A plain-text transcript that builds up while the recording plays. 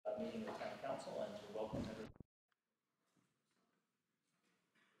council and to welcome everyone.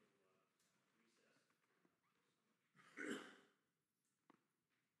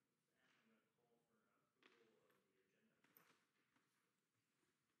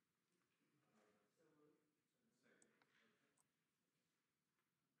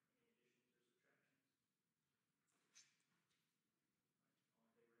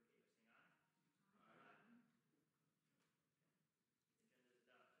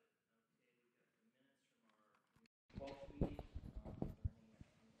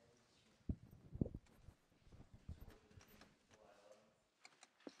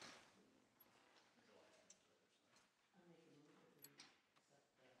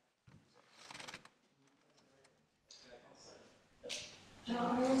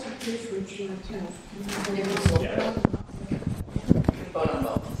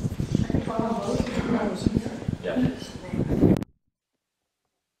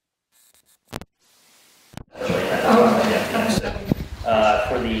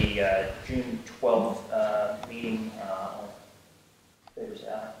 For the June 12th meeting, favors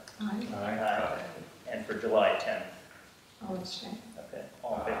aye. And for July 10th. I'll abstain. Okay,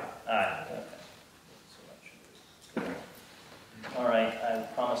 all in favor? Aye. Okay. All right, I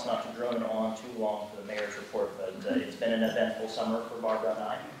promise not to drone on too long for the mayor's report, but it's been an eventful summer for Barbara and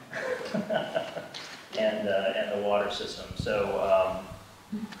I, and the water system. So,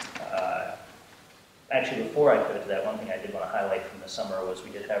 actually, before I go to that, one thing I did want to highlight from the summer was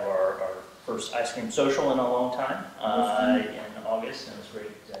we did have our first ice cream social in a long time in August, and it was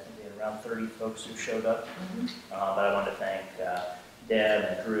great. I think we had around 30 folks who showed up. But I wanted to thank Deb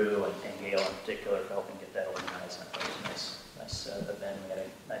and Drew and Gail in particular for helping get that organized. I thought it was a nice event. We had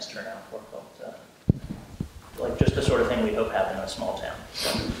a nice turnout for it. Like just the sort of thing we hope happen in a small town. So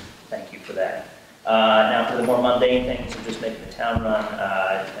thank you for that. Now for the more mundane things of just making the town run,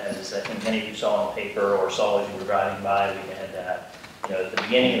 as I think many of you saw on the paper or saw as you were driving by, we had, at the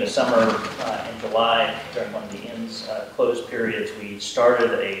beginning of the summer in July, during one of the inn's closed periods, we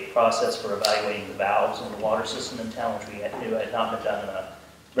started a process for evaluating the valves in the water system in town, which we knew had not been done in a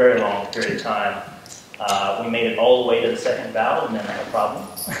very long period of time. We made it all the way to the second valve and then had a problem,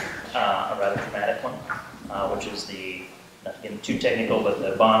 a rather dramatic one, which is not getting too technical, but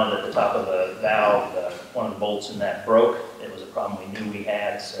the bonnet at the top of the valve, one of the bolts in that broke. It was a problem we knew we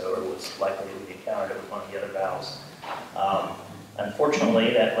had, so it was likely that we encountered it with one of the other valves.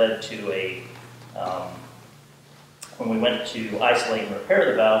 Unfortunately, that led to when we went to isolate and repair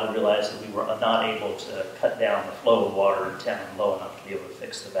the valve, we realized that we were not able to cut down the flow of water in town low enough to be able to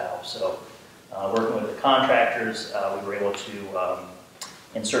fix the valve. So working with the contractors, we were able to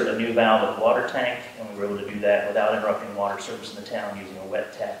insert a new valve in the water tank, and we were able to do that without interrupting water service in the town using a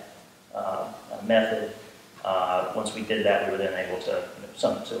wet tap method. Once we did that, we were then able to,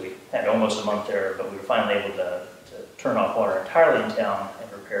 so we had almost a month there, but we were finally able to turn off water entirely in town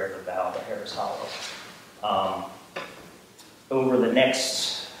and repair the valve at Harris Hollow. Over the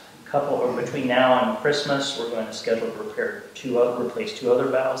next or between now and Christmas, we're going to schedule to replace two other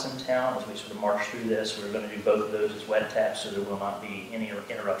valves in town. As we sort of march through this, we're going to do both of those as wet taps, so there will not be any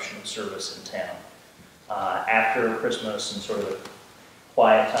interruption of service in town. After Christmas and sort of a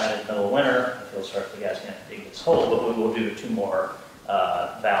quiet time in the middle of winter, I feel sorry for the guys who have to dig this hole, but we will do two more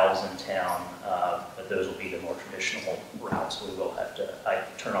valves in town, but those will be the more traditional routes. We will have to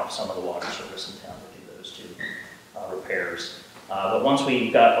turn off some of the water service in town to do those two repairs. But once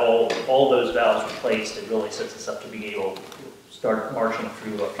we've got all those valves replaced, it really sets us up to be able to start marching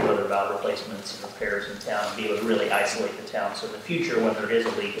through a few other valve replacements and repairs in town and be able to really isolate the town. So in the future, when there is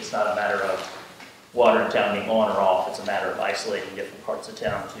a leak, it's not a matter of water in town being on or off. It's a matter of isolating different parts of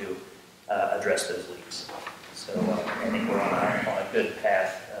town to address those leaks. So I think we're on a good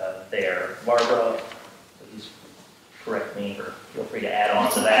path there. Barbara, please correct me or feel free to add on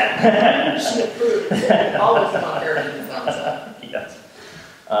to that. She approved it. Always on everything thumbs up. Yes.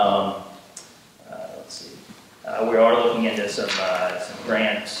 Let's see. We are looking into some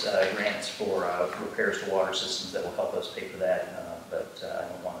grants for repairs to water systems that will help us pay for that. But I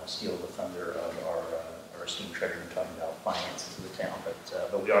don't want to steal the thunder of our esteemed treasurer talking about finances of the town.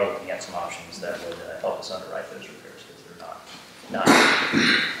 But we are looking at some options that would help us underwrite those repairs because they're not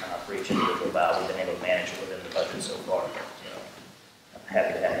for each individual valve. We've been able to manage it within the budget so far. But, I'm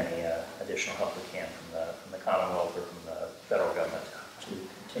happy to have any additional help we can from the Commonwealth or from the federal government to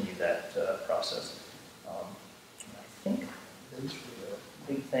continue that process. I think those were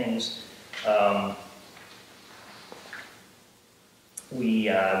the big things.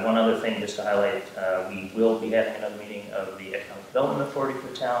 One other thing just to highlight, we will be having another meeting of the Economic Development Authority for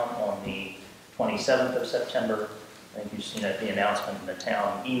the town on the 27th of September. I think you've seen the announcement in the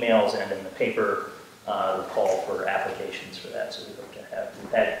town emails and in the paper, the call for applications for that. So we hope to have,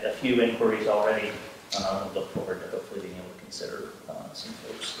 we've had a few inquiries already. We look forward to hopefully being able to consider some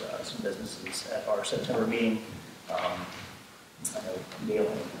folks, some businesses at our September meeting. I know Neil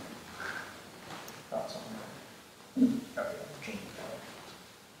had thoughts on that. Gene.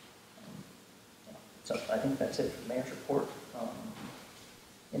 So I think that's it for the mayor's report.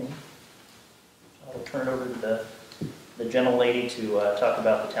 I will turn it over to the gentlelady to talk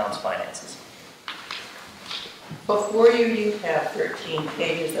about the town's finances. Before you have 13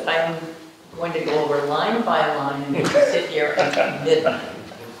 pages that I'm going to go over line by line and sit here and midnight.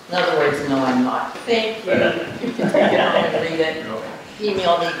 In other words, no, I'm not. Thank you. You can take it home and read it.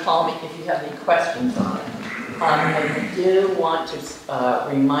 Email me, call me if you have any questions on it. I do want to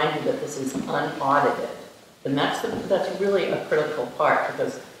remind you that this is unaudited. And that's really a critical part,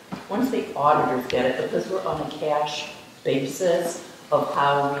 because once the auditors get it, because we're on a cash basis of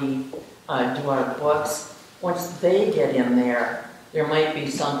how we do our books, once they get in there, there might be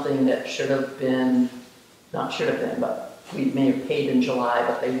something that should have been, not should have been, but we may have paid in July,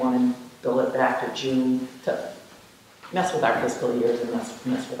 but they want to bill it back to June to mess with our fiscal years and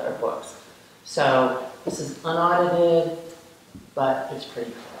mess with our books. So this is unaudited, but it's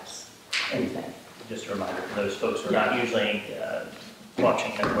pretty close. Anything. Just a reminder for those folks who are not usually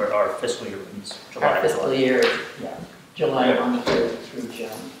watching where our fiscal year ends July. Our fiscal year is July 1 through June.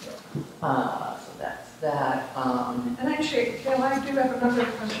 So that's that. And actually, Gail, I do have a number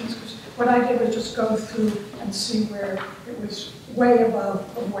of questions, because what I did was just go through and see where it was way above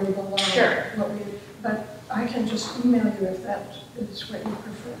or way below. Sure. But I can just email you if that is what you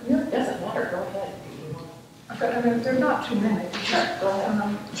prefer. It doesn't matter, go ahead. But I mean, there are not too many. Sure, go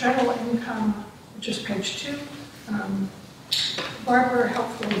ahead. General income, which is page 2. Barbara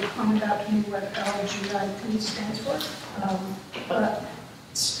helpfully pointed out to me what LGIP stands for. But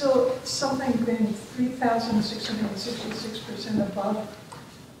still, something being 3,666% above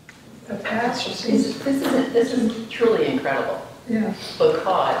the past. This is truly incredible. Yeah.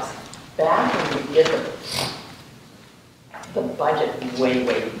 Because back when we did the budget way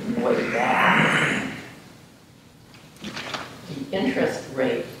back, the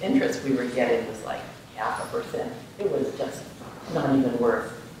interest we were getting was like 0.5%. It was just not even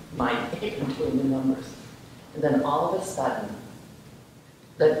worth my even doing the numbers. And then all of a sudden,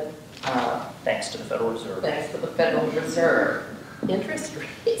 Thanks to the Federal Reserve. Thanks to the Federal Reserve, interest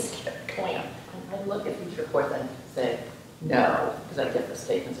rates kept going up. And I look at these reports and say, no, because I get the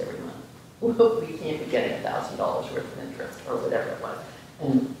statements every month. We can't be getting $1,000 worth of interest or whatever it was.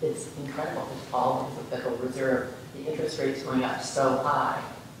 And it's incredible. It's all of the Federal Reserve. The interest rates going up so high.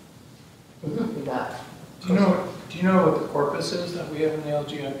 We got. Do you know what the corpus is that we have in the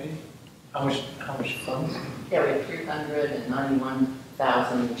LGIP? How much funds? Yeah, we have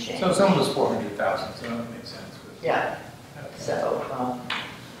 391,000 and change. So it's almost 400,000. So that makes sense. Yeah. So,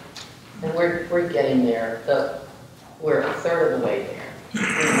 and we're getting there. We're a third of the way there. We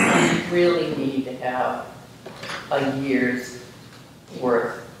really need to have a year's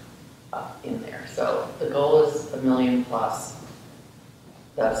worth in there. So the goal is $1 million plus.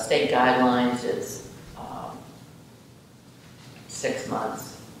 The state guidelines is 6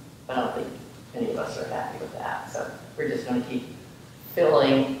 months. I don't think any of us are happy with that. So we're just going to keep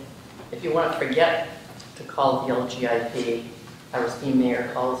filling. If you want to forget to call it the LGIP, our esteemed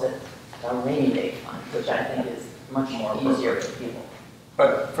mayor calls it a rainy day fund, which I think is much more easier for people.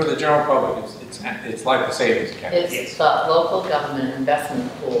 But for the general public, it's like the savings account. It's the local government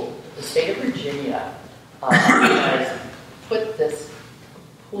investment pool. The state of Virginia has put this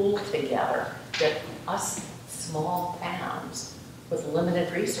pool together that us small towns with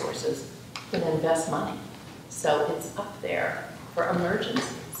limited resources can invest money. So it's up there for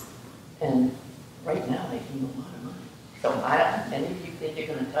emergencies. And right now they need a lot of money. So any of you think you're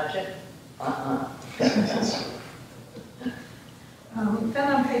going to touch it? Then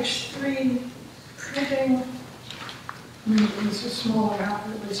on page 3, printing, it's a small amount,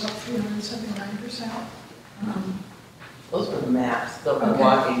 it was up 379%. Those were the maps, the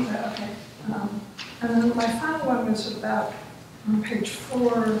walking. Okay. And then my final one was about on page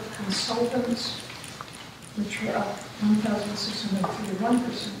 4, consultants, which were up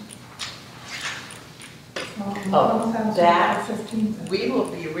 1,631%. Oh, that, 15. we will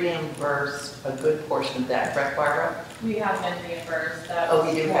be reimbursed a good portion of that, correct, Barbara? We have been reimbursed. That Oh,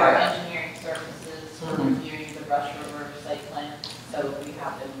 was we do for have. engineering services, for Mhm. reviewing the Rush River site plan, so we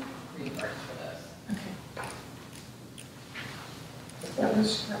have been reimbursed for those. Okay. That was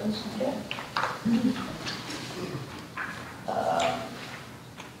Yeah.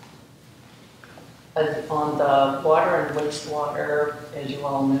 On the water and wastewater, as you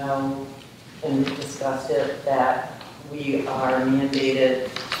all know, and we discussed it, that we are mandated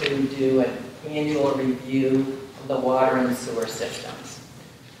to do an annual review of the water and sewer systems.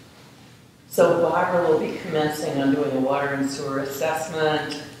 So Barbara will be commencing on doing a water and sewer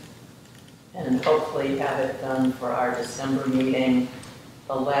assessment and hopefully have it done for our December meeting.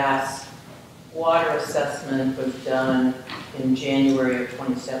 The last water assessment was done in January of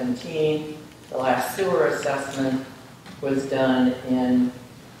 2017. The last sewer assessment was done in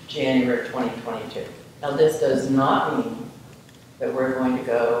January of 2022. Now, this does not mean that we're going to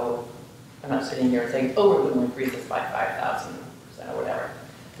go, I'm not sitting here saying, oh, we're going to increase this by 5,000% or whatever.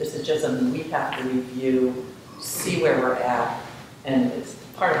 This is just something we have to review, see where we're at, and it's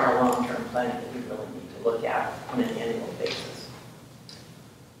part of our long-term planning that we really need to look at on an annual basis.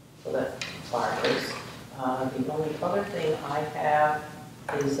 So that's Barbara's. The only other thing I have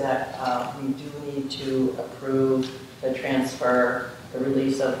is that we do need to approve the transfer, the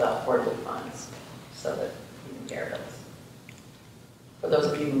release of the quarterly funds so that we can bear those. For those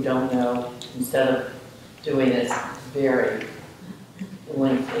of you who don't know, instead of doing this very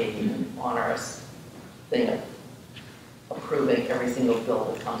lengthy and onerous thing of approving every single bill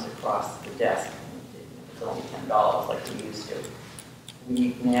that comes across the desk, it's only $10 like we used to.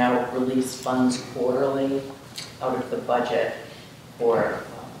 We now release funds quarterly out of the budget for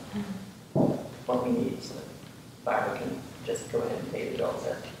what we need, so that Barbara can just go ahead and pay the bills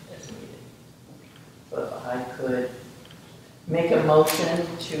as needed. So if I could make a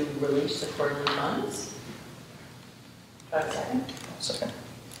motion to release the quarterly funds. Do I have a second? Second.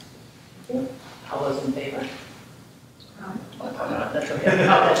 Thank you. All those in favor? That's okay.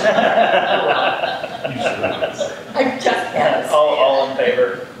 Oh, well. I just had a All in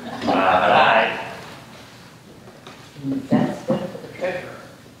favor? Aye. That's good for the treasurer.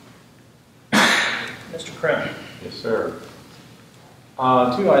 Mr. Krim. Yes, sir.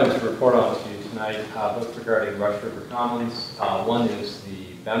 2 items to report on to you tonight, both regarding Rush River Commons. One is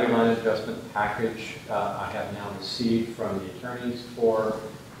the boundary line adjustment package I have now received from the attorneys for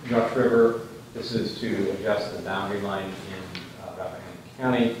Rush River. This is to adjust the boundary line in Rappahannock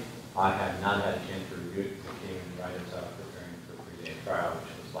County. I have not had a chance to review it because it came in right as I was preparing for a 3-day trial,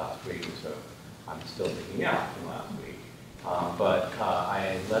 which was last week, so I'm still digging out from last week. But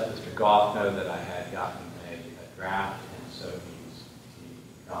I let Mr. Goff know that I had gotten a draft, and so he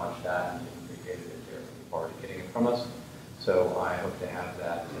acknowledged that and indicated that they're looking forward to getting it from us. So I hope to have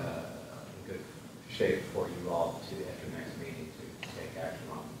that in good shape for you all to at your next meeting to take action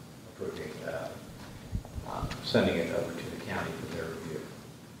on approving, sending it over to the county for their review.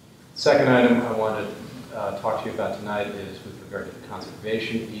 Second item I want to talk to you about tonight is with regard to the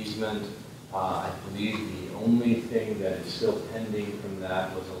conservation easement. I believe the only thing that is still pending from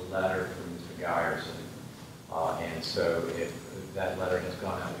that was a letter from Mr. Geyerson. And so if that letter has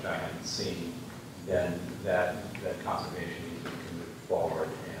gone out, which I haven't seen, then that conservation easement can move forward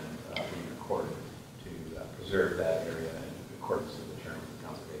and be recorded to preserve that area in accordance with the terms of the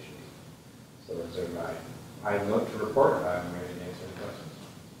conservation easement. So those are my items to report. I'm ready to answer any questions.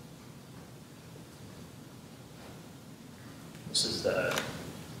 This is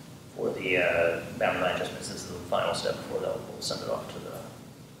for the boundary line adjustments. This is the final step before we'll send it off to the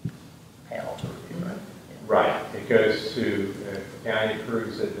panel to review, right? Yeah. Right. It goes to, if the county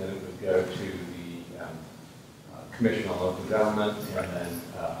approves it, then it would go to the Commission on Local Government, and then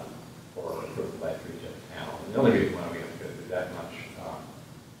for approval by 3-judge panel. And the only reason why we have to go through that much,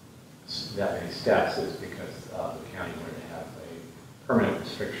 that many steps is because the county wanted to have a permanent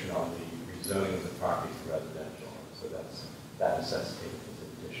restriction on the rezoning of the property to residential. So that necessitates this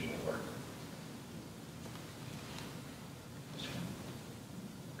additional work.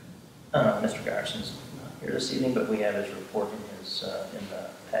 Mr. Geyerson's not here this evening, but we have his report in the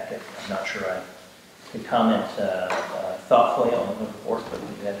packet. I'm not sure I could comment thoughtfully on the report, but if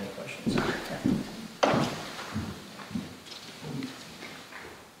you have any questions.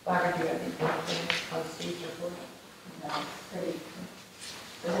 Barbara, do you have anything on Steve's report? No, pretty,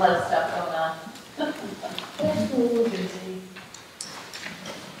 there's a lot of stuff going on. Busy.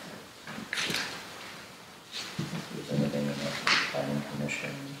 If there's anything in the planning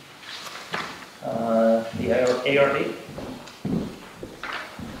commission. The ARB?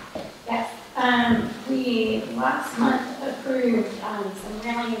 Yes, we last month approved some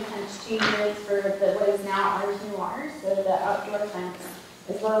railing and fence changes for what is now ours new ours, so the outdoor fence,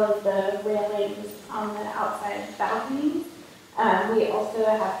 as well as the railings on the outside balconies. We also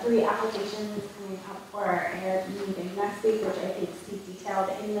have 3 applications coming up for our ARB meeting next week, which I think Steve detailed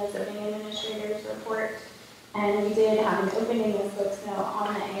in the zoning administrator's report. And we did have an opening, as folks know,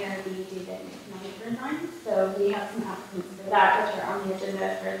 on the ARB David McKnight design. So we have some applicants for that, which are on the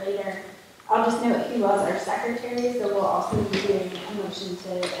agenda for later. I'll just note he was our secretary, so we'll also be doing a motion to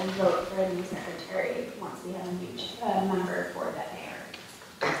and vote for a new secretary once we have a new member for the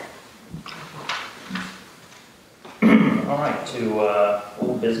ARB. All right, to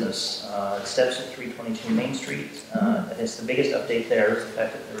old business, Steps at 322 Main Street. I guess the biggest update there is the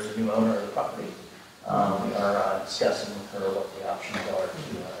fact that there is a new owner of the property. We are discussing with her what the options are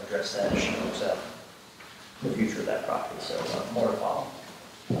to address that as she looks at the future of that property. So more to follow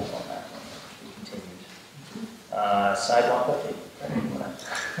on that one. To be continued. Sidewalk update.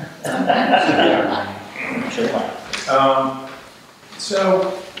 Should line.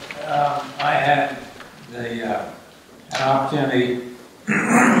 I had an opportunity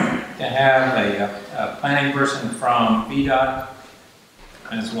to have a planning person from VDOT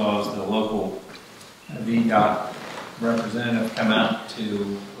as well as the local VDOT representative come out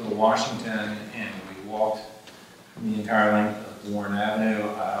to Little Washington, and we walked the entire length of Warren Avenue.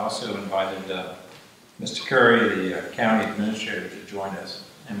 I also invited Mr. Curry, the county administrator, to join us,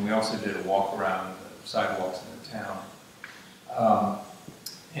 and we also did a walk around the sidewalks in the town.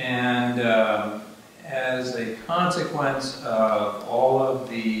 As a consequence of all of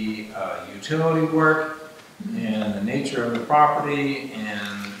the utility work and the nature of the property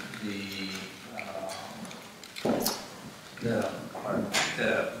and the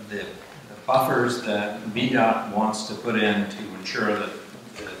buffers that VDOT wants to put in to ensure that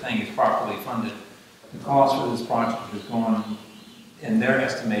the thing is properly funded, the cost for this project is going, in their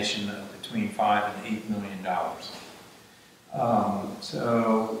estimation, of between $5 and $8 million.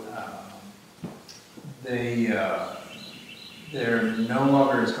 There no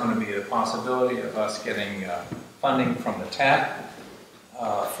longer is going to be a possibility of us getting funding from the TAP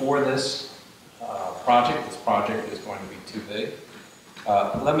for this project. This project is going to be too big.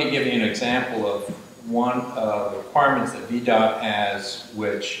 Let me give you an example of one of the requirements that VDOT has,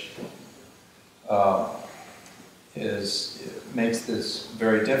 which makes this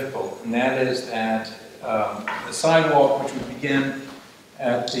very difficult, and that is that the sidewalk, which would begin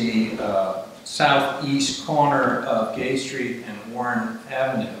at the southeast corner of Gay Street and Warren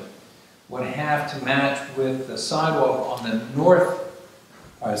Avenue, would have to match with the sidewalk on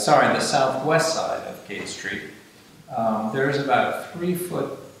the southwest side of Gay Street. There is about a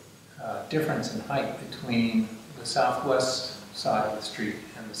 3-foot difference in height between the southwest side of the street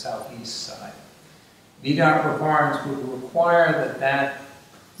and the southeast side. VDOT requirements would require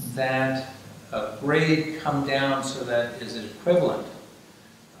that grade come down so that is equivalent.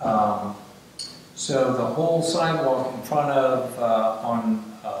 So the whole sidewalk in front of, on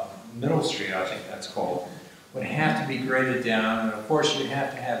Middle Street, I think that's called, would have to be graded down. And of course, you'd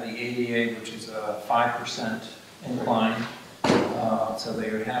have to have the ADA, which is a 5% incline. So they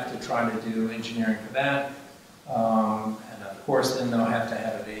would have to try to do engineering for that. And of course, then they'll have to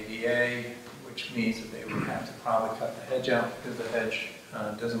have an ADA, which means that they would have to probably cut the hedge out because the hedge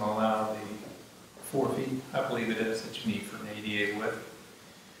doesn't allow the 4 feet, I believe it is, that you need for an ADA width.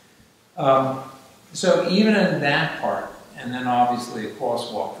 So even in that part, and then obviously a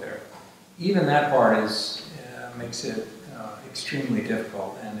crosswalk there, even that part makes it extremely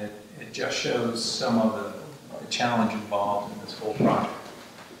difficult, and it just shows some of the challenge involved in this whole project.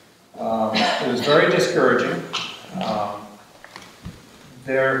 It was very discouraging.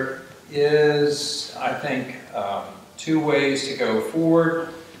 There is, I think, 2 ways to go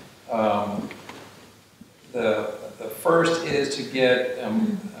forward. The first is to get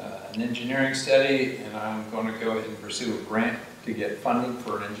an engineering study, and I'm going to go ahead and pursue a grant to get funding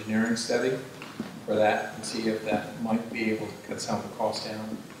for an engineering study for that and see if that might be able to cut some of the costs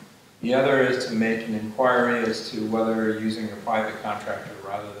down. The other is to make an inquiry as to whether using a private contractor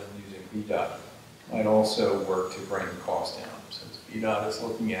rather than using VDOT might also work to bring the cost down, since VDOT is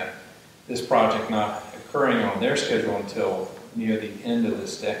looking at this project not occurring on their schedule until near the end of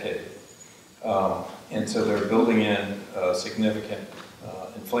this decade. And so they're building in significant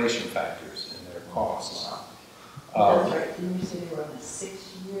inflation factors in their costs. That's right, didn't you say they were on a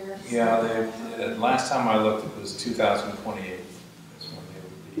 6 year? Yeah, last time I looked, it was 2028. That's when they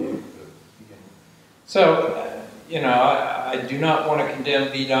would be able to begin. So, I do not want to condemn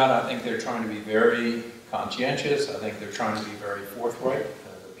VDOT. I think they're trying to be very conscientious. I think they're trying to be very forthright.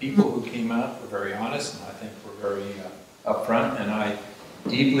 The people who came out were very honest, and I think were very upfront, and I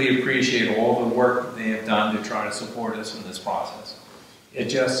deeply appreciate all the work that they have done to try to support us in this process. It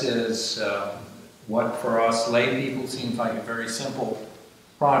just is what for us lay people seems like a very simple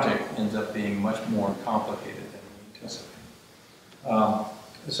project ends up being much more complicated than we anticipated.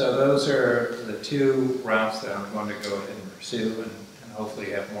 So those are the two routes that I'm going to go ahead and pursue and hopefully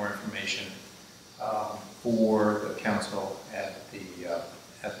have more information for the council at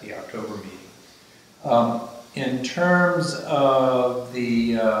the October meeting. In terms of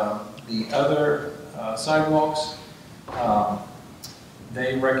the other sidewalks,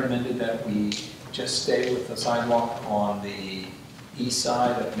 they recommended that we just stay with the sidewalk on the east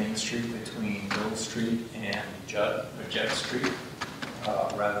side of Main Street between Middle Street and Jet Street,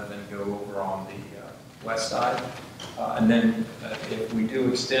 rather than go over on the west side. And then if we do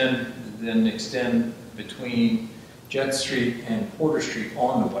extend, then extend between Jet Street and Porter Street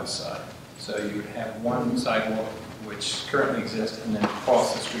on the west side. So you would have one sidewalk which currently exists, and then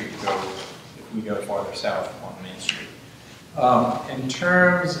across the street go, if we go farther south on Main Street. In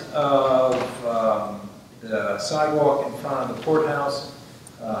terms of the sidewalk in front of the courthouse,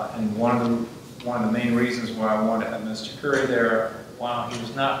 and one of the main reasons why I wanted to have Mr. Curry there, while he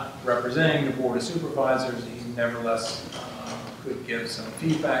was not representing the Board of Supervisors, he nevertheless could give some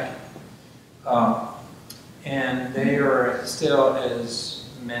feedback. And they are still, as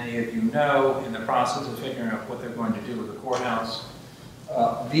many of you know, in the process of figuring out what they're going to do with the courthouse.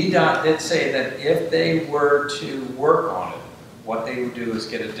 VDOT did say that if they were to work on it, what they would do is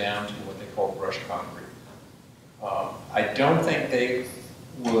get it down to what they call brush concrete. I don't think they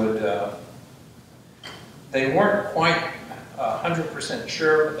would, they weren't quite 100%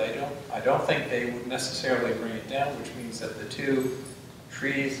 sure, but I don't think they would necessarily bring it down, which means that the two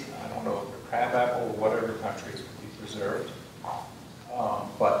trees, I don't know if they're crabapple or whatever kind of trees would be preserved.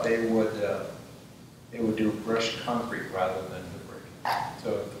 But they would do brushed concrete rather than the brick. So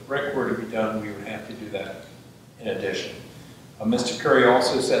if the brick were to be done, we would have to do that in addition. Mr. Curry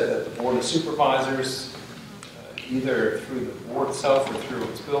also said that the Board of Supervisors, either through the board itself or through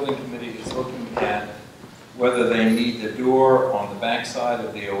its building committee, is looking at whether they need the door on the backside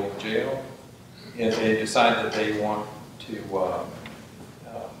of the old jail. If they decide that they want to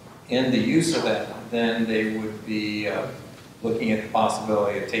end the use of that, then they would be looking at the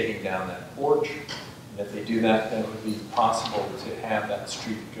possibility of taking down that porch. And if they do that, then it would be possible to have that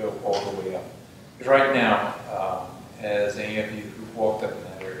street go all the way up. Because right now, as any of you who've walked up in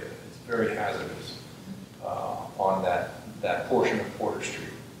that area, it's very hazardous on that portion of Porter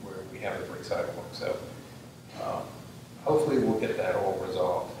Street where we have the brick sidewalk. So hopefully we'll get that all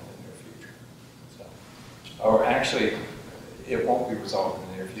resolved in the near future. So, or actually, it won't be resolved in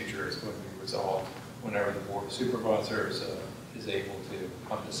the near future. It's going to be resolved whenever the Board of Supervisors is able to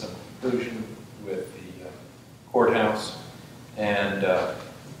come to some conclusion with the courthouse, and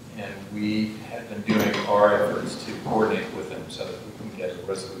we have been doing our efforts to coordinate with them so that we can get a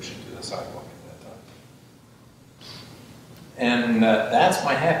resolution to the sidewalk at that time. And that's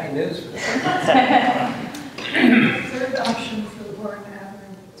my happy news for the The third option for the Warren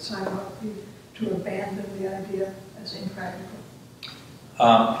Avenue sidewalk would be to abandon the idea as impractical.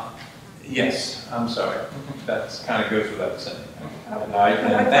 Yes, I'm sorry. That kind of goes without saying. And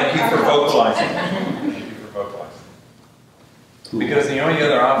thank you for vocalizing. Thank you for vocalizing. Because the only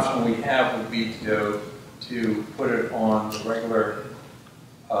other option we have would be to put it on the regular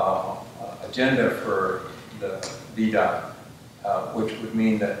agenda for the VDOT, which would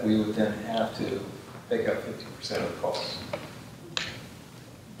mean that we would then have to pick up 50% of the cost,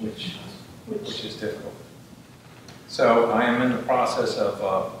 which is difficult. So I am in the process of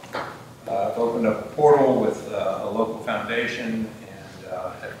I've opened up a portal with a local foundation and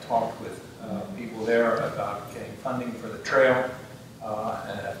have talked with people there about getting funding for the trail,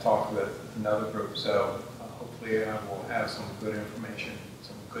 and I've talked with another group. So hopefully I will have some good information,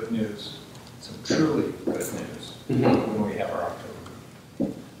 some good news, some truly good news when we have our October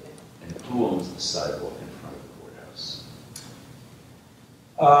meeting. And who owns the sidewalk in front of the courthouse?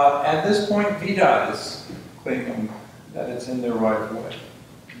 At this point, VDOT is claiming that it's in their right of way.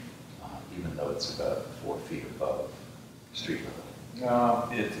 Even though it's about 4 feet above street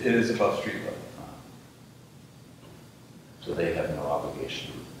level. It is above street level. So they have no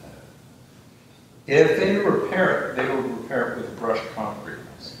obligation. If they repair it, they will repair it with brushed concrete,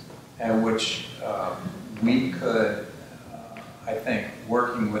 and which we could, I think,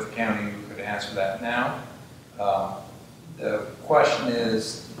 working with county, we could ask for that now. The question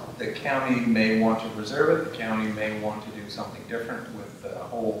is, the county may want to reserve it, the county may want to do something different with the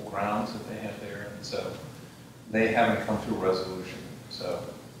whole grounds that they have there, and so they haven't come to a resolution. So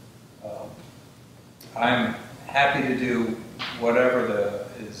I'm happy to do whatever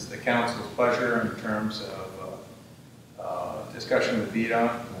is the council's pleasure in terms of discussion with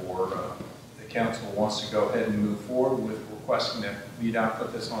VDOT, or the council wants to go ahead and move forward with requesting that VDOT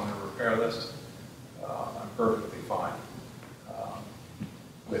put this on the repair list. I'm perfectly fine.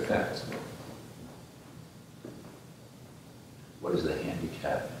 with that as well. What is the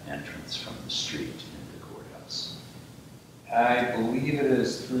handicap entrance from the street into the courthouse? I believe it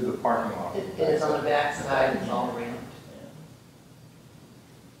is through the parking lot. It is on the back side, it's all around.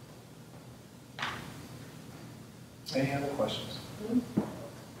 Any other questions?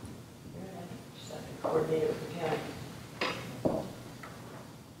 Just have to coordinate with the county.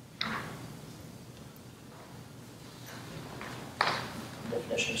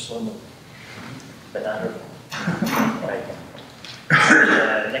 Definition of slow moving, but not urban. Right.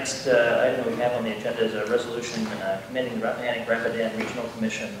 Next item we have on the agenda is a resolution commending the Rappahannock Regional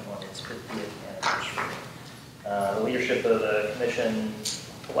Commission on its 50th anniversary. The leadership of the commission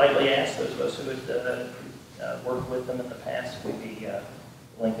politely asked those of us who had worked with them in the past if we'd be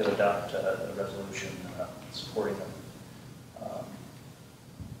willing to adopt a resolution supporting them.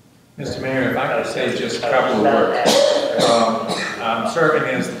 Mr. Mayor, if I could say just a couple of words. I'm serving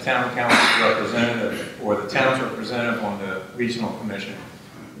as the town council representative, or the town's representative on the regional commission.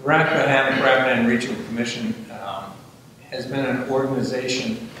 The Rappahannock Regional Commission has been an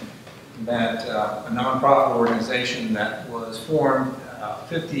organization that, a nonprofit organization that was formed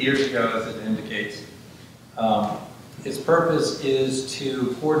 50 years ago, as it indicates. Its purpose is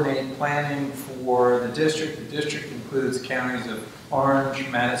to coordinate planning for the district. The district includes counties of Orange,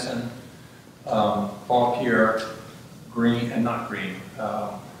 Madison, Fauquier, Green, and not Green,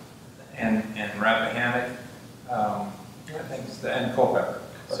 and Rappahannock, I think it's and Culpeper.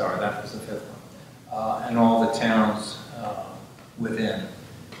 Sorry, that was the fifth one. And all the towns within.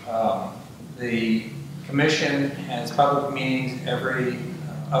 The commission has public meetings every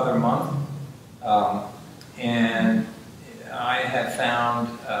other month, and I have found,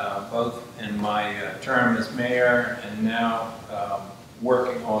 both in my term as mayor and now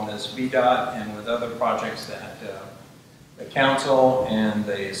working on this VDOT and with other projects, that the council and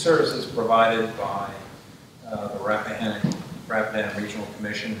the services provided by the Rappahannock Regional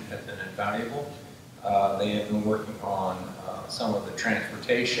Commission have been invaluable. They have been working on some of the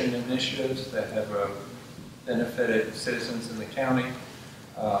transportation initiatives that have benefited citizens in the county.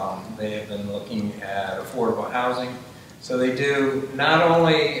 They have been looking at affordable housing. So they do not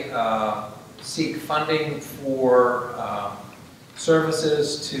only seek funding for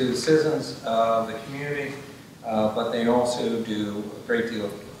services to citizens of the community, but they also do a great deal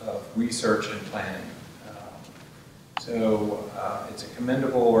of research and planning. So it's a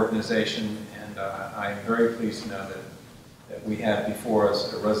commendable organization, and I am very pleased to know that we have before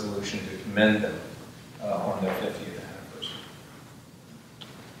us a resolution to commend them on their 50th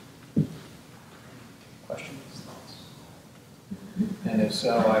anniversary. Questions? And if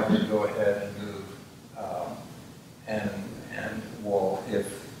so, I would go ahead and move, and will, if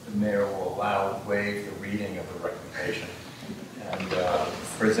the mayor will allow, waive the reading of the recommendation, and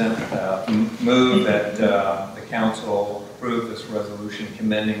move that the council approve this resolution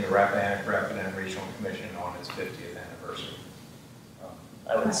commending the Rappahannock Regional Commission on its 50th anniversary.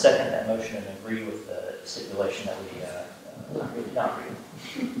 I would second that motion and agree with the stipulation that we not read.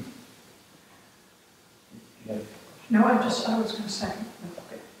 No, I was going to say,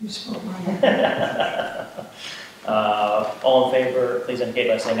 you spoke my mind. All in favor, please indicate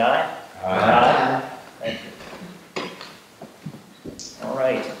by saying aye. Aye. Thank you. All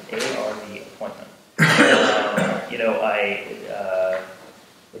right, ARB appointment. I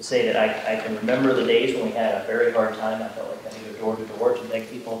would say that I can remember the days when we had a very hard time. I felt like I needed door to door to beg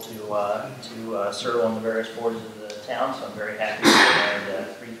people to serve on the various boards of the town. So I'm very happy to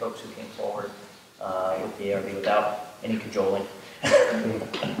have 3 folks who came forward with the ARB without any cajoling from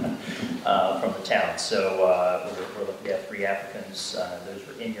the town. So we have 3 applicants. Those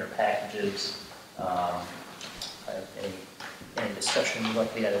were in your packages. Any discussion you'd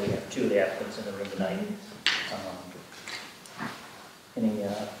like to have? We have 2 of the applicants in the room tonight. Any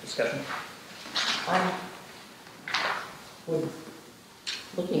discussion? I'm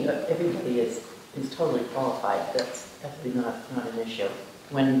looking at everybody is totally qualified. That's definitely not an issue.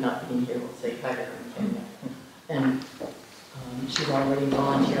 When not being here, we'll say hi to her in Kenya. And she's already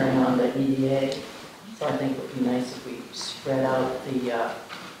volunteering on the EDA, so I think it would be nice if we spread out the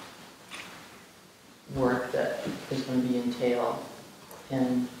work that is going to be entailed.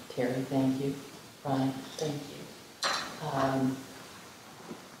 And Terry, thank you. Brian, thank you.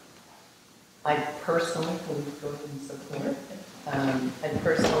 I personally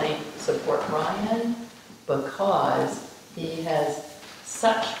support Ryan because he has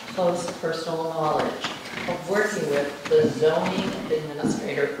such close personal knowledge of working with the zoning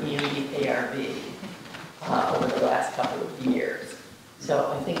administrator in the ARB over the last couple of years.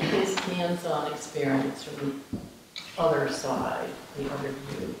 So I think his hands-on experience really other side, the other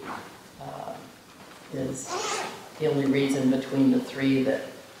view, is the only reason between the three that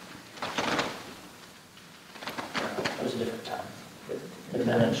It was a different time, different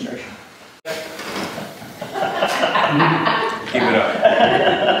administration. Keep it up.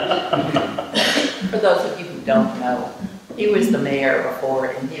 for those of you who don't know, he was the mayor before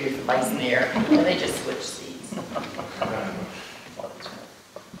and he was the vice mayor, and they just switched seats.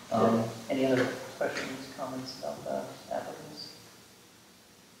 Any other questions, comments about the applicants?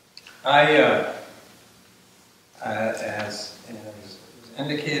 As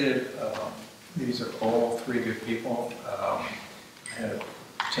indicated, these are all three good people. I had a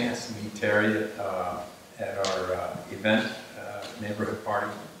chance to meet Terry at our event, neighborhood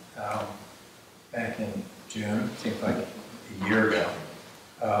party, back in June, seems like a year ago.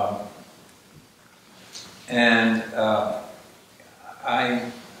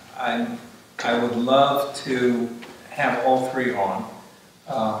 I would love to have all three on.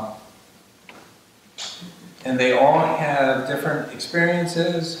 And they all have different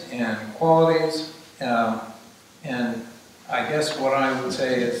experiences and qualities. And I guess what I would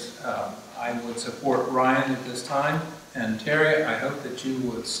say is I would support Ryan at this time. And Terry, I hope that you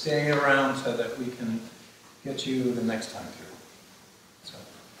would stay around so that we can get you the next time through. So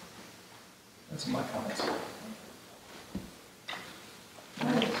that's my comments.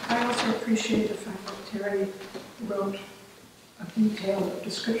 I also appreciate the fact that Terry wrote a detailed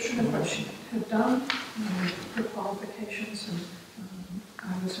description of what she had done, her qualifications, and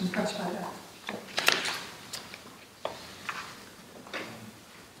I was impressed by that.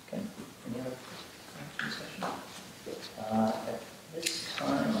 Okay, any other discussion? At this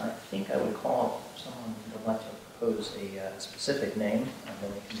time, I think I would call if someone would like to propose a specific name, and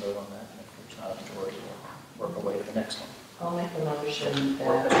then we can vote on that. And if there's not a majority, we'll work our way to the next one. I'll make a motion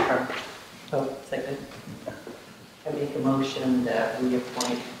Or Mr. that, Kern. oh, second. I make a motion that we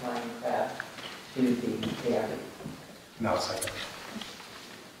appoint Ryan Kraft to the ARB. No, second.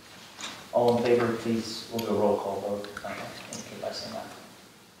 All in favor, please, we'll do a roll call vote. Indicate by saying aye.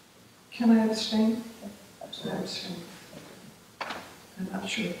 Can I abstain? I Absolutely. abstain. I'm not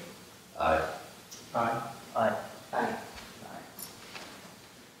sure. Aye. Aye. Aye. Aye.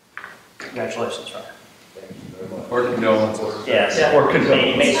 Congratulations, Ryan. Thank you very much. Or condolences. Yes, Yeah. or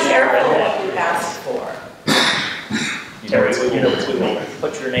convenience. Be careful what you ask for. Terry, we will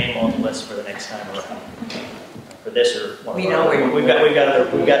put your name on the list for the next time around. For this or one We of know our, where you we've got other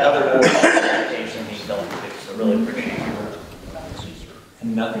boards applications he's going to do, so really appreciate your.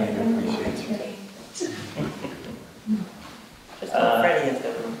 And nothing I appreciate. Just what Freddie is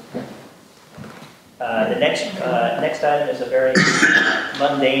doing. The next item is a very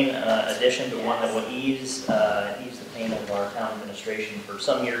mundane addition, but one that will ease the pain of our town administration. For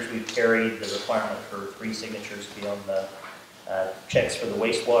some years, we've carried the requirement for 3 signatures to be on the checks for the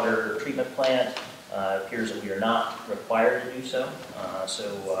wastewater treatment plant. It appears that we are not required to do so. So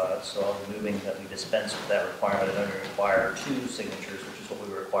I'll be moving that we dispense with that requirement and only require 2 signatures, which is what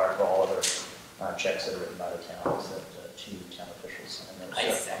we require for all other checks that are written by the town, is that 2 town officials sign those.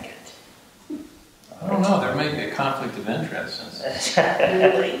 I second. I don't know, there may be a conflict of interest since.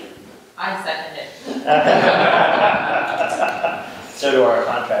 Really? I second it. So do our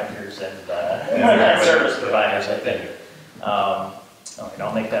contractors and service providers, I think. All right,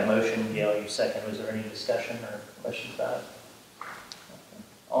 I'll make that motion. Gail, you second. Was there any discussion or questions about it? Okay.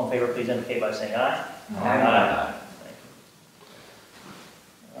 All in favor, please indicate by saying aye. Aye. Thank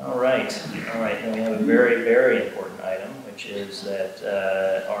you. All right. Then we have a very, very important item, which is that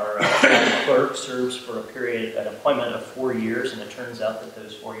our town clerk serves for an appointment of 4 years, and it turns out that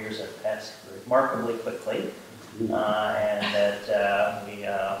those 4 years have passed remarkably quickly, and that we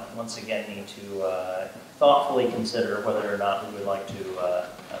once again need to thoughtfully consider whether or not we would like to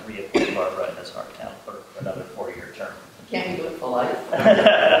reappoint Barbara as our town clerk for another 4-year term. Can't we do it for life?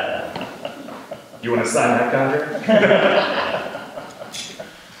 You want to sign that contract?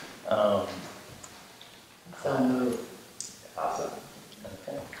 So moved. Awesome.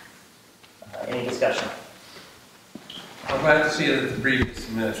 Okay. Any discussion? I'm glad to see that the previous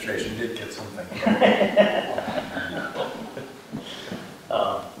administration did get something.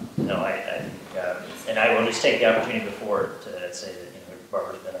 No, I think, and I will just take the opportunity before to say that,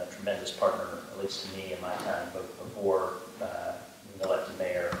 Barbara's been a tremendous partner, at least to me in my time, both before being elected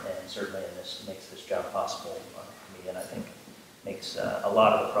mayor, and certainly makes this job possible for me, and I think makes a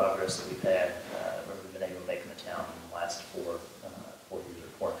lot of the progress that we've had, where we've been able to make in the town in the last 4 years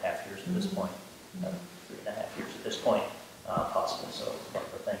or 4.5 years at this point, 3.5 years at this point, possible. So,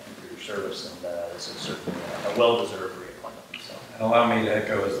 Barbara, thank you for your service, and this is certainly a well-deserved reappointment. So. And allow me to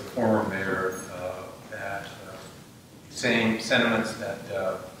echo as the former mayor that same sentiments that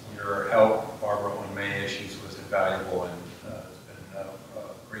your help, Barbara, on many issues was invaluable, and it's been a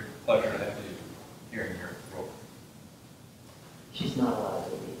great pleasure to have you here in your role. She's not allowed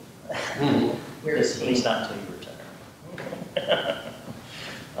to leave. We're At least not until you retire.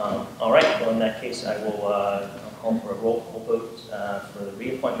 All right, well, in that case, I will I'll call for a roll call vote for the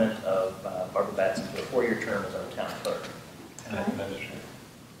reappointment of Barbara Batson to a 4-year term as our town clerk. And administrator.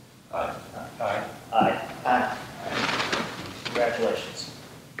 Aye. Aye. Aye. Aye. Congratulations.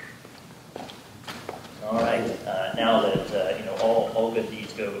 All right, now that, all good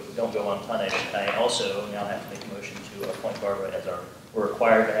deeds don't go unpunished, I also now have to make a motion to appoint Barbara as we're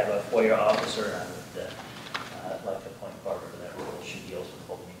required to have a FOIA officer, and I would like to appoint Barbara to that role. She deals with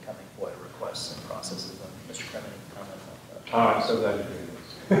all the incoming FOIA requests and processes. Mr. Kremen, any comment on that? Oh, I'm so glad you're doing this.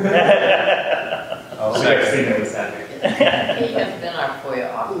 I'll I've second. seen it was happening. He has been our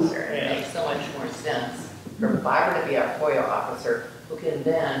FOIA officer, and it makes so much more sense for Barbara to be our FOIA officer, who can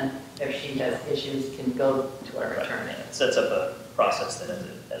then, if she has issues, can go to our attorney. It sets up a process that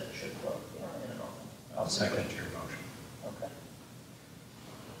as it should flow in a normal. I'll second your motion. Okay.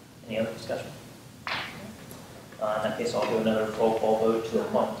 Any other discussion? In that case, I'll do another roll call vote to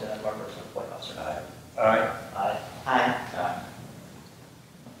appoint Barbara as our FOIA officer. Aye. Aye. Aye. Aye.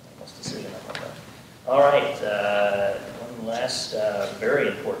 Almost decision on that. All right, one last very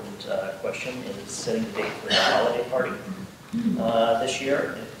important question is setting the date for the holiday party. This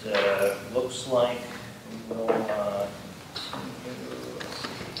year, it looks like we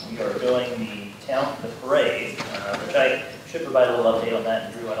are doing the parade, which I should provide a little update on that,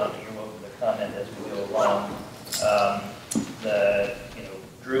 and Drew, I don't know if you're welcome to comment as we go along.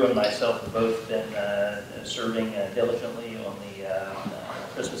 Drew and myself have both been serving diligently on the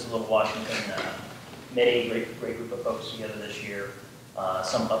Christmas in Little Washington committee, great group of folks together this year.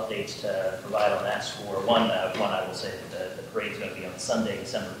 Some updates to provide on that score. One, I will say that the parade is going to be on Sunday,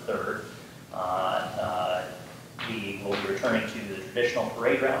 December 3rd. We will be returning to the traditional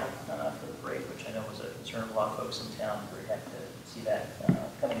parade route for the parade, which I know was a concern of a lot of folks in town. Very happy to see that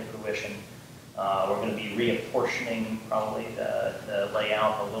coming to fruition. We're going to be reapportioning probably the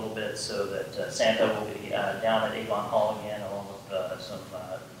layout a little bit so that Santa will be down at Avon Hall again, along with some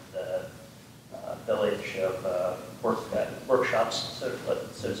the village of workshops, so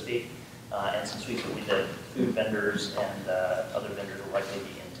to speak, and some sweets will be the food vendors, and other vendors will likely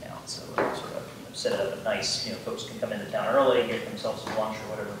be in town. So we'll sort of set it up a nice, folks can come into town early, get themselves some lunch or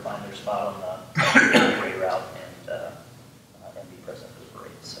whatever, find their spot on the parade route, and be present for the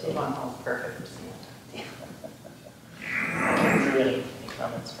parade. So, Avon Hall's perfect for seeing. Drew, any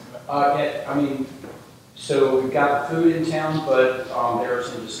comments from that? So we've got food in town, but there was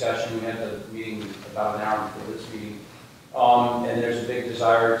some discussion. We had the meeting about an hour before this meeting. And there's a big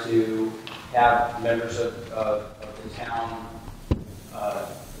desire to have members of the town,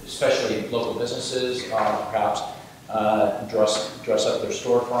 especially local businesses, perhaps dress up their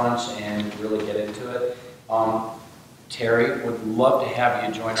storefronts and really get into it. Terry, would love to have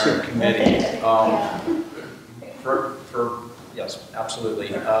you join our committee. Yes, absolutely.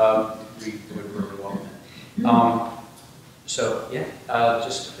 We would really welcome it.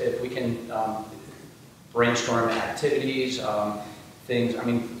 Just if we can brainstorm activities, things.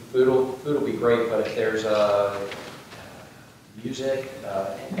 Food will be great, but if there's music,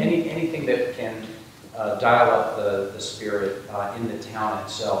 anything that can dial up the spirit in the town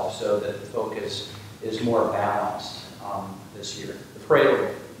itself, so that the focus is more balanced this year. The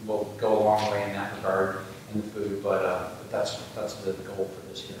parade will go a long way in that regard, in the food, but that's the goal for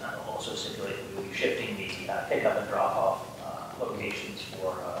this year. I'll also stipulate that we'll be shifting the pickup and drop-off locations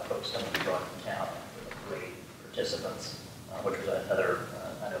for folks coming from town for the parade participants, which was another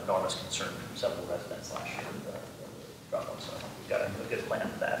enormous concern from several residents last year with the drop-off. So we've got a good plan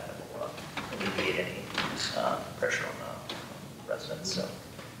for that will alleviate any pressure on the residents. So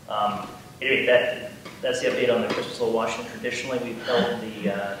anyway, that's the update on the Christmas Little Washington. Traditionally, we've held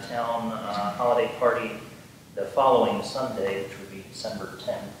the town holiday party the following Sunday, which would be December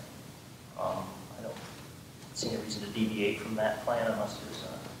 10th. I don't see any reason to deviate from that plan unless there's a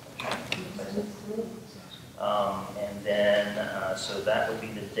change. And then, so that would be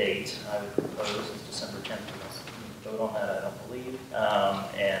the date I would propose is December 10th. We don't vote on that, I don't believe.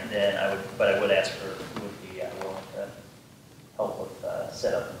 And then I would ask for who would be willing to help with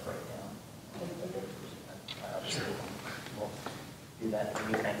setup and breakdown. We'll do that for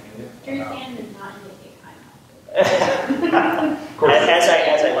you. Thank you. Drew's hand is not indicate As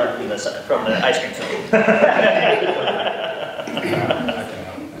I learned from the ice cream company.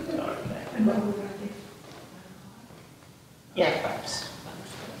 Yeah, perhaps.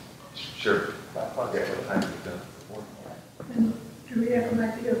 Sure. I'll get what time you've done before. And do we have an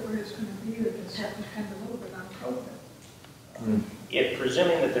idea of where it's going to be, or does that depend a little bit on COVID? If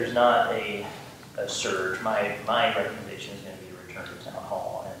presuming that there's not a surge, my recommendation is going to be to return to town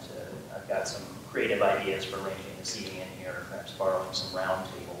hall, and I've got some creative ideas for arranging the seating in here, perhaps borrowing some round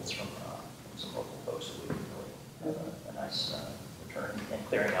tables from some local folks who would really have a nice return, and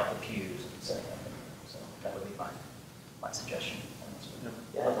clearing out the pews and setting up in here. So that would be my suggestion.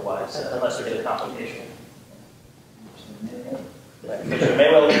 Otherwise, unless there's a complication. Mr.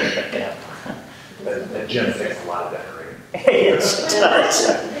 Maywell, yeah. The gym takes a lot of decorating. Yes, it does.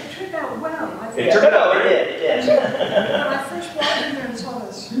 It turned out well. It turned out, it did. When I first walked in there and saw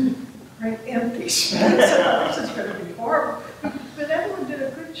this great empty space, I thought, this is going to be horrible. But everyone did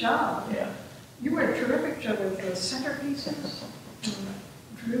a good job. Yeah. You were a terrific job with the centerpieces.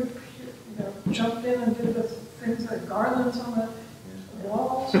 Drew, jumped in and did the things like garlands on the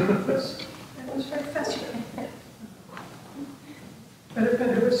walls. It was very festive. But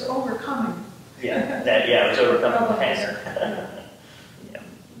it was overcoming. Yeah, it was overcoming the hanger. Yeah.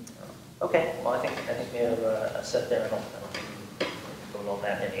 Okay, well, I think we have a set there. I don't think we can go on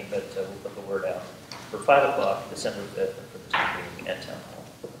that any, but we'll put the word out for 5 o'clock, December 5th, for the town meeting at Town Hall.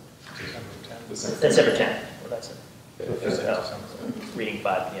 December 10th. Well, that's it. Reading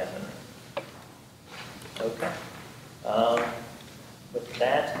 5 p.m. Okay. With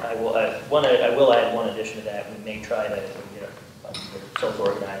that, I will add one addition to that. We may try to get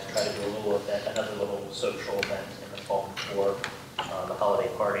self-organized, try to do a little event, another little social event in the fall before the holiday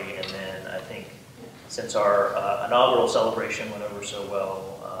party, and then I think since our inaugural celebration went over so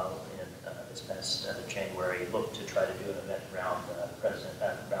well this past January, look to try to do an event around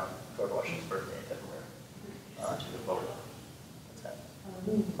around George Washington's birthday in February to devote. What's that?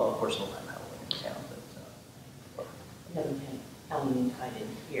 Well, of course, we'll have Halloween in town, but. We haven't had Halloween tied in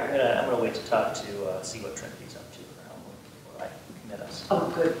here. I'm gonna wait to talk to see what Trinity's up to for Halloween before I commit us. Oh,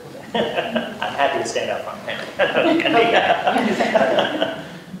 good. I'm happy to stand out front.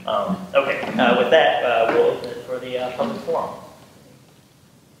 Okay, with that, we'll open it for the public forum.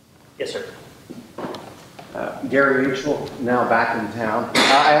 Yes, sir. Gary Mitchell, now back in town.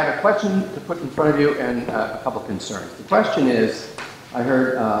 I have a question to put in front of you and a couple concerns. The question is, I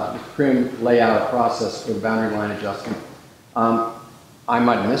heard Mr. Prim lay out a process for the boundary line adjustment. I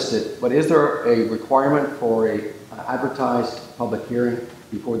might have missed it, but is there a requirement for a advertised public hearing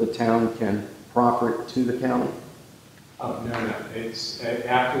before the town can proffer it to the county? No. It's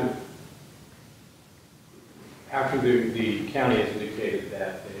after the county has indicated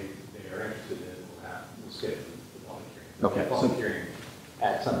that they are interested in it, we'll schedule the public hearing. Okay. Public hearing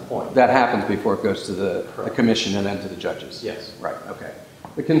at some point. That happens before it goes to the commission and then to the judges? Yes. Right, okay.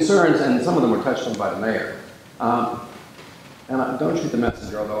 The concerns, and some of them were touched on by the mayor, and don't shoot the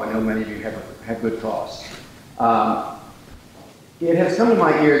messenger, although I know many of you have good cause. It has come to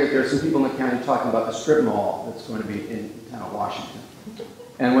my ear that there are some people in the county talking about the strip mall that's going to be in town of Washington.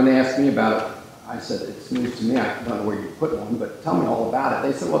 And when they asked me about it, I said, it's news to me, I don't know where you put one, but tell me all about it.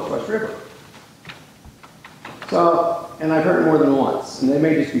 They said, well, it's Rush River. So, and I've heard it more than once, and they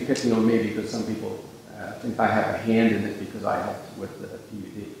may just be picking on me because some people think I have a hand in it because I helped with the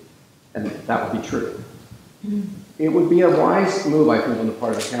PUD. And that would be true. It would be a wise move, I think, on the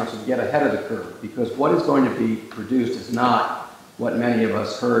part of the council to get ahead of the curve, because what is going to be produced is not what many of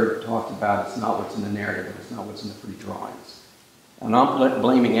us heard talked about. It's not what's in the narrative, it's not what's in the pretty drawings. I'm not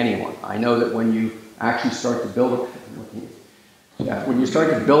blaming anyone. I know that when you actually start to build a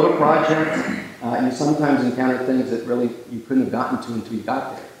project, you sometimes encounter things that really you couldn't have gotten to until you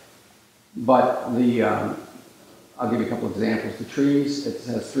got there. But I'll give you a couple of examples. The trees, it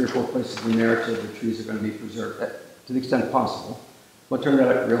has 3 or 4 places in the narrative the trees are going to be preserved to the extent possible. What turned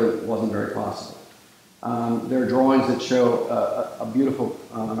out it really wasn't very possible. There are drawings that show a beautiful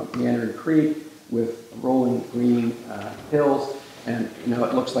meandering creek with rolling green hills, and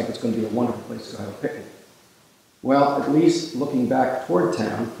it looks like it's going to be a wonderful place to have a picnic. Well, at least looking back toward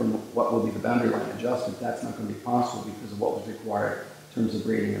town from what will be the boundary line adjustment, that's not going to be possible because of what was required in terms of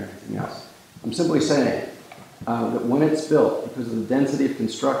grading and everything else. I'm simply saying that when it's built, because of the density of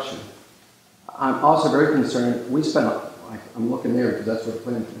construction, I'm also very concerned. We spent, I'm looking there because that's where the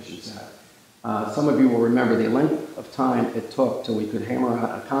planning commission's at. Some of you will remember the length of time it took till we could hammer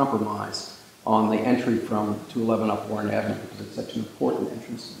out a compromise on the entry from 211 up Warren Avenue because it's such an important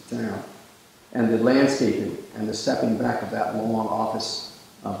entrance to the town. And the landscaping and the stepping back of that long office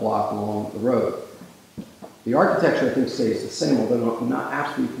block along the road. The architecture, I think, stays the same, although I'm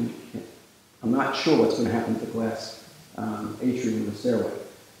not sure what's going to happen to the glass atrium in the stairway.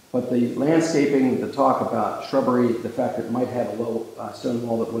 But the landscaping, the talk about shrubbery, the fact that it might have a low stone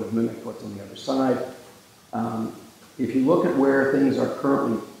wall that would have mimicked what's on the other side, if you look at where things are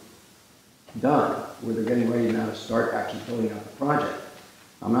currently done, where they're getting ready now to start actually building out the project,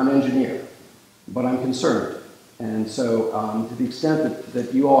 I'm not an engineer, but I'm concerned. And so to the extent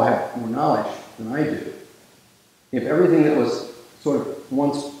that you all have more knowledge than I do, if everything that was sort of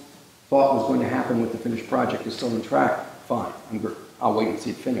once thought was going to happen with the finished project is still on track, fine. I'll wait and see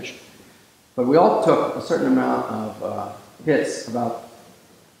it finished. But we all took a certain amount of hits about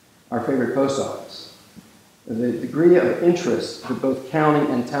our favorite post office. The degree of interest that both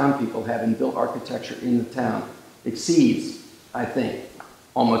county and town people have in built architecture in the town exceeds, I think,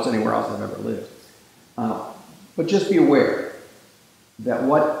 almost anywhere else I've ever lived. But just be aware that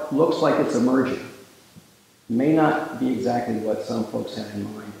what looks like it's emerging may not be exactly what some folks had in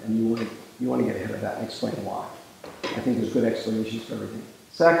mind, and you want to get ahead of that and explain why. I think there's good explanations for everything.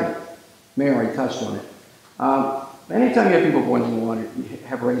 Second, Mayor already touched on it. Anytime you have people going in the water, you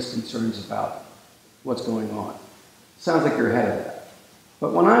have raised concerns about what's going on. Sounds like you're ahead of that.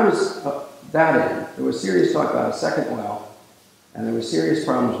 But when I was that in, there was serious talk about a second well, and there were serious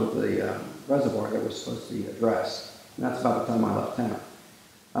problems with the reservoir that was supposed to be addressed. And that's about the time I left town.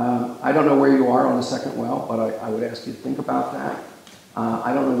 I don't know where you are on the second well, but I would ask you to think about that.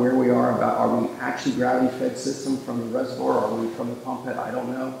 I don't know where we are about, are we actually gravity-fed system from the reservoir, or are we from the pump head? I don't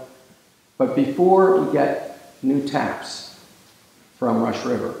know. But before we get new taps from Rush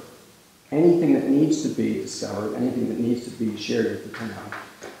River, anything that needs to be discovered, anything that needs to be shared with the town,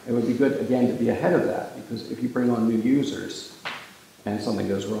 it would be good, again, to be ahead of that, because if you bring on new users and something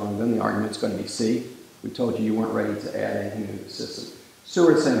goes wrong, then the argument's going to be, see, we told you you weren't ready to add anything to the system.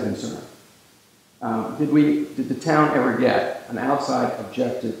 Sewer, same concern. Did the town ever get an outside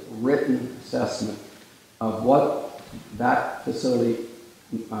objective written assessment of what that facility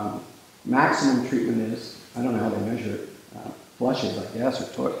maximum treatment is? I don't know how they measure it. Flushes, I guess,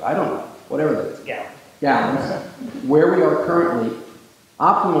 or toilet. I don't know. Whatever that is. Gallons. Where we are currently,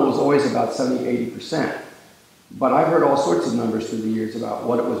 optimal was always about 70, 80%. But I've heard all sorts of numbers through the years about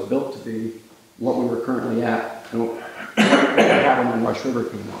what it was built to be, what we were currently at, and what happened when Rush River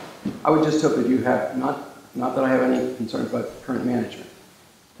came on. I would just hope that you have, not that I have any concerns about current management,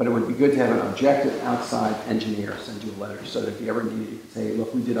 but it would be good to have an objective outside engineer send you a letter so that if you ever need it, you can say,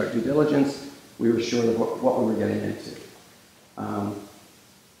 look, we did our due diligence, we were sure of what we were getting into.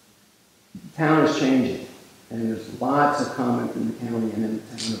 The town is changing, and there's lots of comment in the county and in the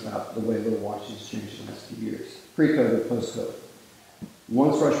town about the way Little Washington's changed in the last few years, pre-COVID, post-COVID.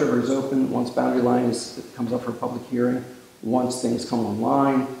 Once Rush River is open, once boundary line comes up for public hearing, once things come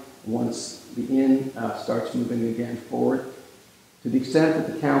online, once the inn starts moving again forward, to the extent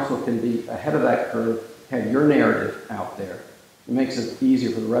that the council can be ahead of that curve, have your narrative out there, it makes it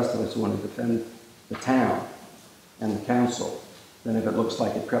easier for the rest of us who want to defend the town and the council than if it looks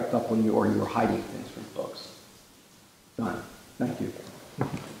like it crept up on you or you were hiding things from folks. Done. Thank you.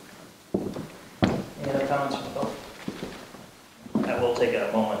 Any other comments from the public? I will take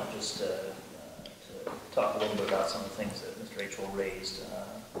a moment just to talk a little bit about some of the things that Mr. Rachel raised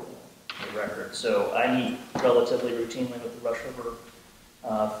for the record. So I meet relatively routinely with the Rush River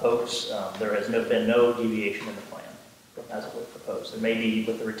folks. There has been no deviation in the plan as it was proposed. There may be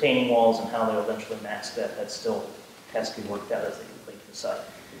with the retaining walls and how they'll eventually mask that still has to be worked out as they complete the site.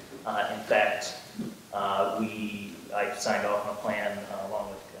 In fact, I signed off on a plan along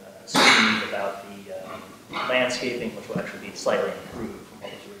with Steve about the landscaping, which will actually be slightly improved from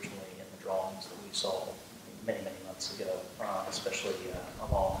what was originally in the drawings that we saw many, many months ago, especially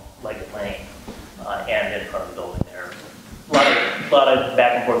along Leggett Lane and in front of the building there. A lot of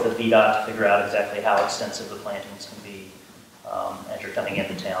back and forth with VDOT to figure out exactly how extensive the plantings can be as you're coming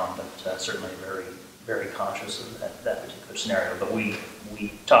into town, but certainly very, very conscious of that particular scenario. But we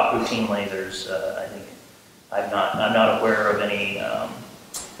talk routinely. There's, I think, I'm not aware of any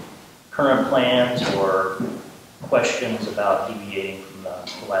current plans or questions about deviating from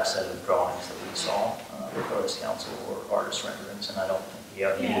the last set of drawings that we saw before this council or artist renderings, and I don't think the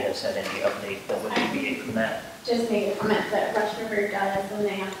RD has had any update that would deviate from that. Just make a comment that Rush River does, when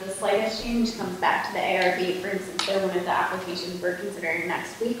they have the slightest change, comes back to the ARB. For instance, they're one of the applications we're considering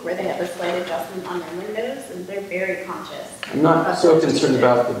next week where they have a slight adjustment on their windows, and they're very conscious. I'm not so concerned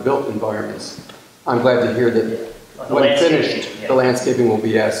about the built environments. I'm glad to hear that when finished, the landscaping will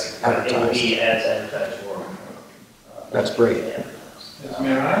be as advertised. It will be as advertised or that's great. Yes,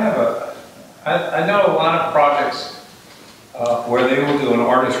 Mayor, I know a lot of projects where they will do an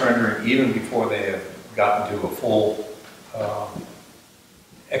artist rendering even before they have gotten to a full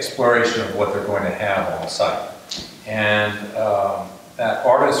exploration of what they're going to have on site. And that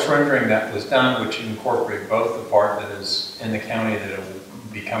artist rendering that was done, which incorporated both the part that is in the county that it will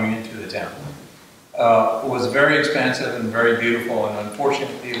be coming into the town, was very expensive and very beautiful, and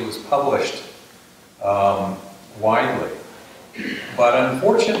unfortunately it was published widely. But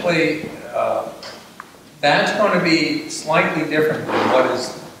unfortunately, that's going to be slightly different than what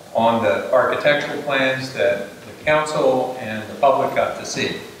is on the architectural plans that the council and the public got to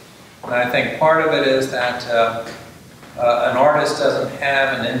see. And I think part of it is that an artist doesn't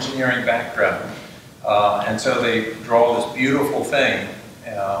have an engineering background, and so they draw this beautiful thing.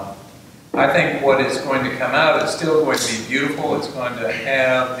 I think what is going to come out is still going to be beautiful. It's going to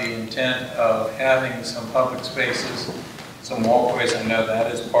have the intent of having some public spaces, some walkways. I know that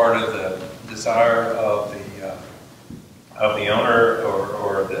is part of the desire of the owner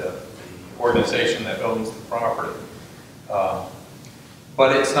or the organization that owns the property.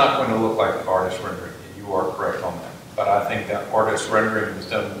 But it's not going to look like an artist rendering. You are correct on that. But I think that artist rendering was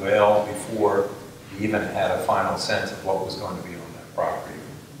done well before you even had a final sense of what was going to be on that property.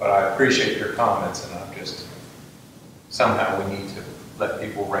 But I appreciate your comments, and I'm just, somehow we need to let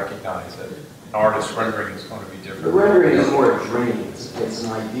people recognize that an artist rendering is going to be different. The rendering is more a dream. It's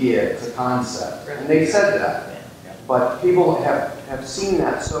an idea, it's a concept. And they said that. But people have seen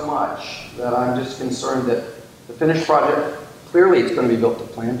that so much that I'm just concerned that the finished project, clearly it's going to be built to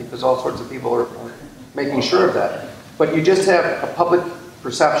plan because all sorts of people are making sure of that. But you just have a public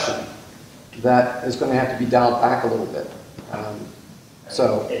perception that is going to have to be dialed back a little bit.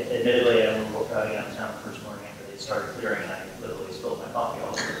 Admittedly, I remember driving out of town the first morning after they started clearing, and I literally spilled my coffee all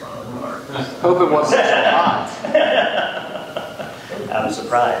over the front of the car. I hope it wasn't so hot. I was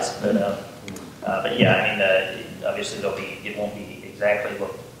surprised, but yeah, I mean, obviously it won't be exactly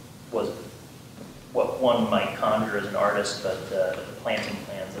what one might conjure as an artist, but the planting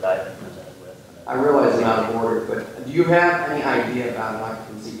plans that I've been presented with. I realize I'm out of order, but do you have any idea about an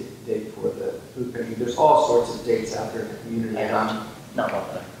occupancy date for the food pantry? There's all sorts of dates out there in the community. Not one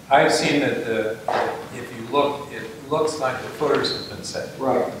that. I've seen that if you look, it looks like the footers have been set.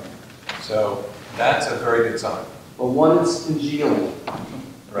 Right. So that's a very good sign. Well, one is congealing.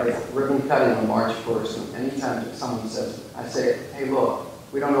 Right. It's ribbon cutting on March 1st, and anytime that someone says, I say, hey, look,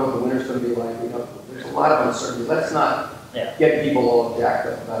 we don't know what the winter's going to be like. There's a lot of uncertainty. Let's not get people all jacked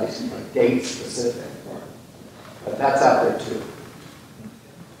up about these date specific. But that's out there too.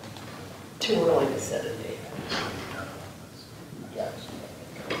 Too early to set a date.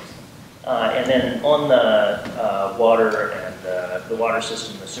 And then on the water and the water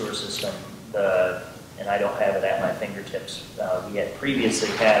system, the sewer system, and I don't have it at my fingertips. We had previously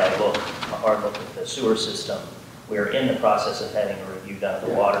had a hard look at the sewer system. We're in the process of having a review done of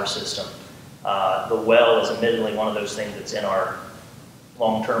the water system. The well is admittedly one of those things that's in our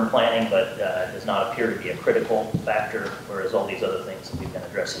long-term planning, but does not appear to be a critical factor, whereas all these other things that we've been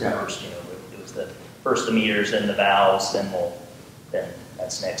addressing first, it was first the meters, then the valves, then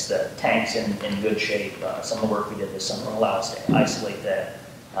that's next. The tank's in good shape. Some of the work we did this summer allow us to isolate that.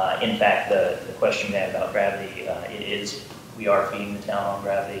 In fact, the question you had about gravity, we are feeding the town on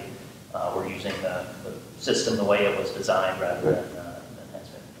gravity. We're using the system the way it was designed rather than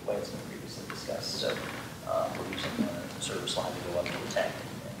the way it's been previously discussed. So we're using the service line to go up to the tank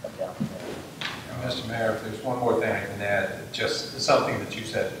and come down from there. Mr. Mayor, if there's one more thing I can add, just something that you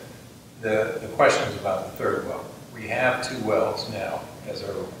said. The question is about the third well. We have 2 wells now, as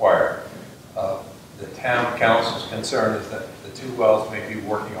are required. The town council's concern is that the 2 wells may be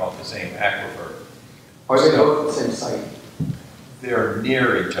working off the same aquifer. Are they both at the same site? They're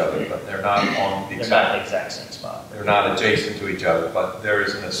near each other, but they're not on the exact same spot. They're not adjacent to each other, but there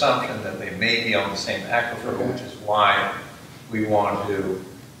is an assumption that they may be on the same aquifer, which is why we want to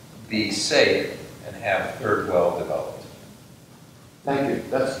be safe and have a 3rd well developed. Thank you.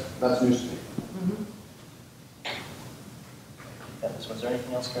 That's news to me. Was there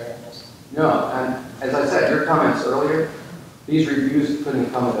anything else, Carrie, I missed? No, and as I said, your comments earlier, these reviews couldn't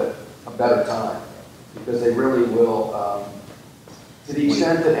come at a better time because they really will, to the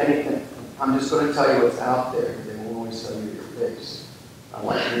extent that anything, I'm just going to tell you what's out there because they won't always tell you your face,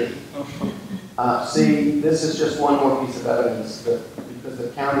 unlike me. See, this is just one more piece of evidence that because the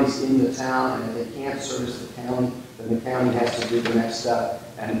county's in the town and if they can't service the county, then the county has to do the next step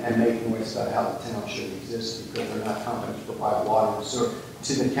and make noise about how the town should exist because they're not competent to provide water and sewer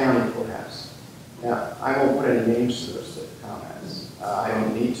to the county perhaps. Now, I won't put any names to those comments. I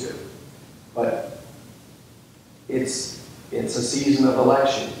don't need to. But it's a season of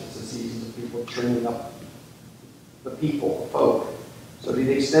elections. It's a season of people trimming up the people, the folk. So to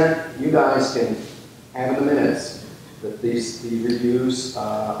the extent you guys can have in the minutes that these reviews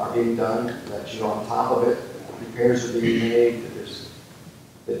are being done, that you're on top of it, that the repairs are being made,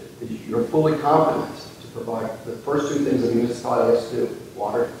 that you're fully competent to provide the first 2 things the municipality has to do,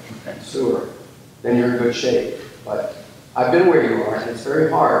 water and sewer, then you're in good shape. But I've been where you are, and it's very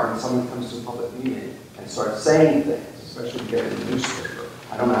hard when someone comes to a public meeting and starts saying things, especially if you get it in the newspaper.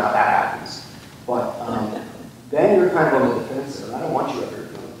 I don't know how that happens. But then you're kind of on the defensive, and I don't want you ever to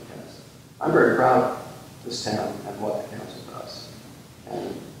be on the defensive. I'm very proud of this town and what the council does.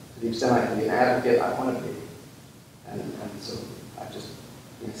 And to the extent I can be an advocate, I want to be. And so I just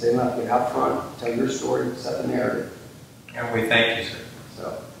can't say enough. Get out front, tell your story, set the narrative. And we thank you, sir.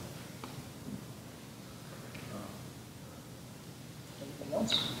 So. Anything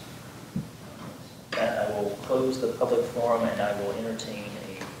else? That I will close the public forum and I will entertain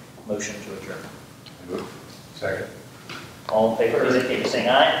a motion to adjourn. Second. All in favor, indicate by saying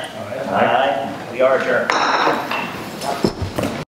aye. Aye. Aye. We are adjourned.